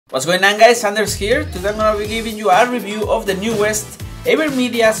What's going on, guys? Anders here. Today I'm gonna be giving you a review of the newest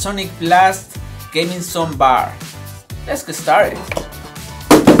AVerMedia SonicBlast gaming soundbar. Let's get started.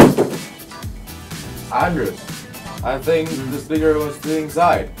 Anders, I think the speaker was still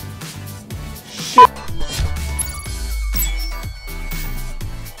inside. Shit.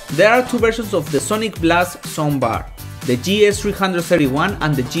 There are two versions of the SonicBlast soundbar, the GS331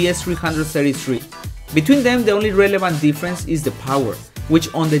 and the GS333. Between them, the only relevant difference is the power,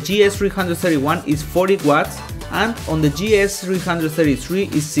 which on the GS331 is 40 watts and on the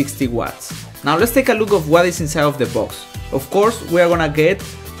GS333 is 60 watts. Now let's take a look of what is inside of the box. Of course, we are gonna get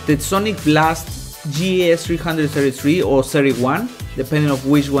the SonicBlast GS333 or 31, depending on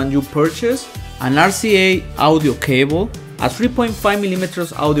which one you purchase, an RCA audio cable, a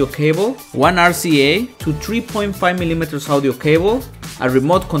 3.5mm audio cable, one RCA to 3.5mm audio cable, a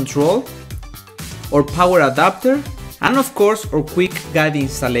remote control or power adapter, and of course our quick guide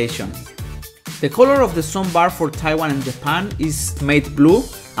installation. The color of the soundbar for Taiwan and Japan is matte blue,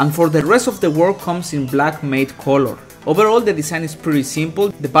 and for the rest of the world comes in black matte color. Overall, the design is pretty simple.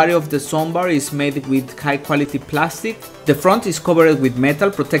 The body of the soundbar is made with high quality plastic. The front is covered with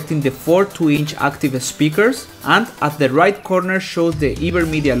metal protecting the 4 2-inch active speakers, and at the right corner shows the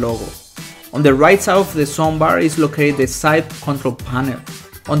AVerMedia logo. On the right side of the soundbar is located the side control panel.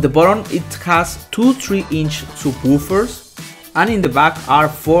 On the bottom it has two 3-inch subwoofers, and in the back are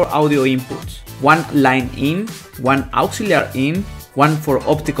 4 audio inputs, one line in, one auxiliary in, one for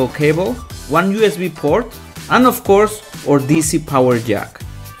optical cable, one USB port, and of course our DC power jack.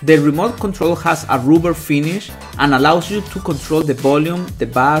 The remote control has a rubber finish and allows you to control the volume, the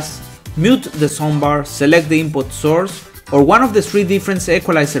bass, mute the soundbar, select the input source, or one of the 3 different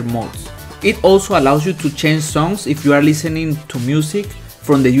equalizer modes. It also allows you to change songs if you are listening to music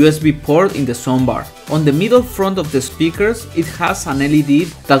from the USB port in the soundbar. On the middle front of the speakers, it has an LED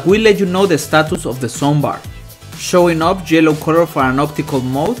that will let you know the status of the soundbar, showing up yellow color for an optical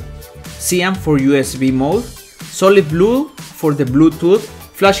mode, cyan for USB mode, solid blue for the Bluetooth,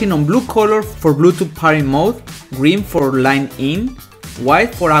 flashing on blue color for Bluetooth pairing mode, green for line in,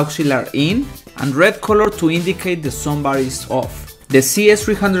 white for auxiliary in, and red color to indicate the soundbar is off. The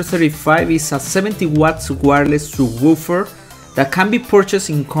GS335 is a 70 watts wireless subwoofer that can be purchased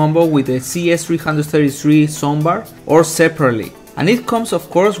in combo with the GS333 soundbar or separately, and it comes of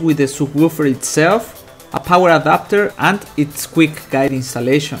course with the subwoofer itself, a power adapter, and its quick guide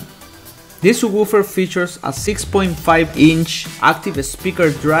installation. This subwoofer features a 6.5-inch active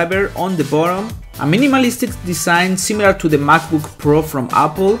speaker driver on the bottom, a minimalistic design similar to the MacBook Pro from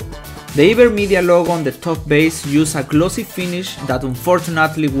Apple. The AVerMedia logo on the top base uses a glossy finish that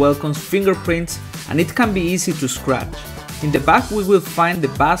unfortunately welcomes fingerprints, and it can be easy to scratch. In the back we will find the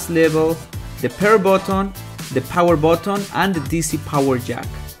bass level, the pair button, the power button, and the DC power jack.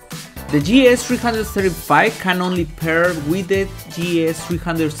 The GS335 can only pair with the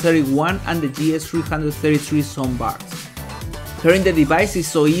GS331 and the GS333 soundbars. Pairing the device is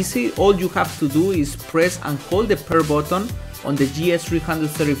so easy. All you have to do is press and hold the pair button on the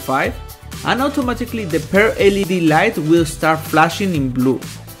GS335, and automatically the pair LED light will start flashing in blue.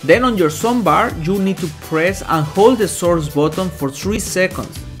 Then on your soundbar you need to press and hold the source button for 3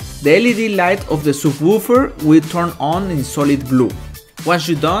 seconds. The LED light of the subwoofer will turn on in solid blue. Once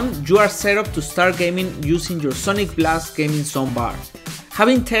you're done, you are set up to start gaming using your SonicBlast gaming soundbar.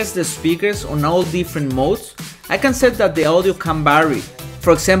 Having tested the speakers on all different modes, I can say that the audio can vary.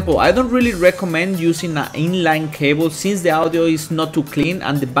 For example, I don't really recommend using an inline cable since the audio is not too clean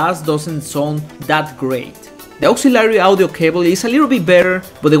and the bass doesn't sound that great. The auxiliary audio cable is a little bit better,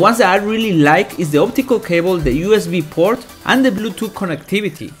 but the ones that I really like is the optical cable, the USB port, and the Bluetooth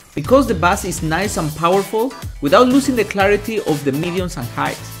connectivity, because the bass is nice and powerful without losing the clarity of the mediums and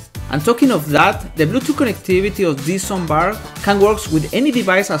highs. And talking of that, the Bluetooth connectivity of this soundbar can work with any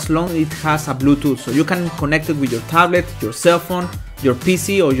device as long as it has a Bluetooth, so you can connect it with your tablet, your cell phone, your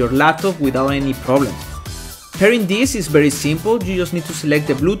PC or your laptop without any problems. Pairing this is very simple. You just need to select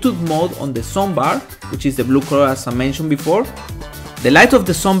the Bluetooth mode on the soundbar, which is the blue color as I mentioned before. The light of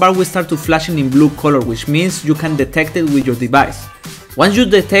the soundbar will start to flashing in blue color, which means you can detect it with your device. Once you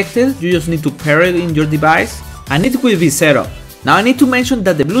detect it, you just need to pair it in your device and it will be set up. Now I need to mention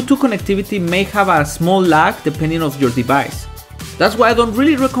that the Bluetooth connectivity may have a small lag depending on your device. That's why I don't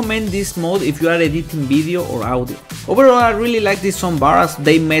really recommend this mode if you are editing video or audio. Overall, I really like this soundbar as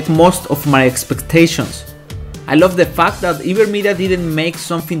they met most of my expectations. I love the fact that AVerMedia didn't make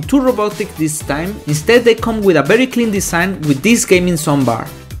something too robotic this time. Instead, they come with a very clean design with this gaming soundbar.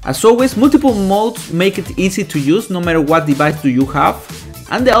 As always, multiple modes make it easy to use no matter what device do you have,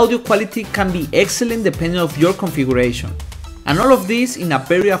 and the audio quality can be excellent depending on your configuration. And all of this in a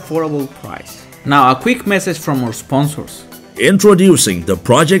very affordable price. Now a quick message from our sponsors. Introducing the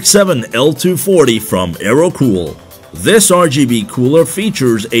Project 7 L240 from AeroCool. This RGB cooler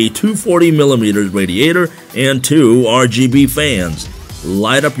features a 240mm radiator and 2 RGB fans.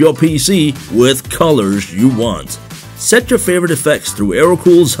 Light up your PC with colors you want. Set your favorite effects through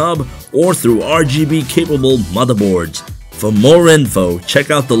AeroCool's hub or through RGB capable motherboards. For more info,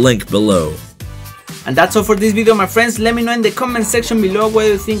 check out the link below. And that's all for this video, my friends. Let me know in the comment section below what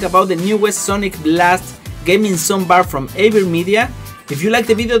you think about the newest SonicBlast gaming soundbar from AVerMedia. If you like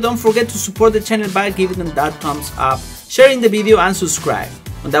the video, don't forget to support the channel by giving them that thumbs up, sharing the video and subscribe.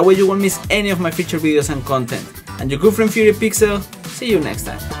 And that way you won't miss any of my future videos and content. And your good friend Fury Pixel, see you next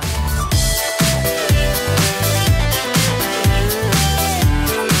time.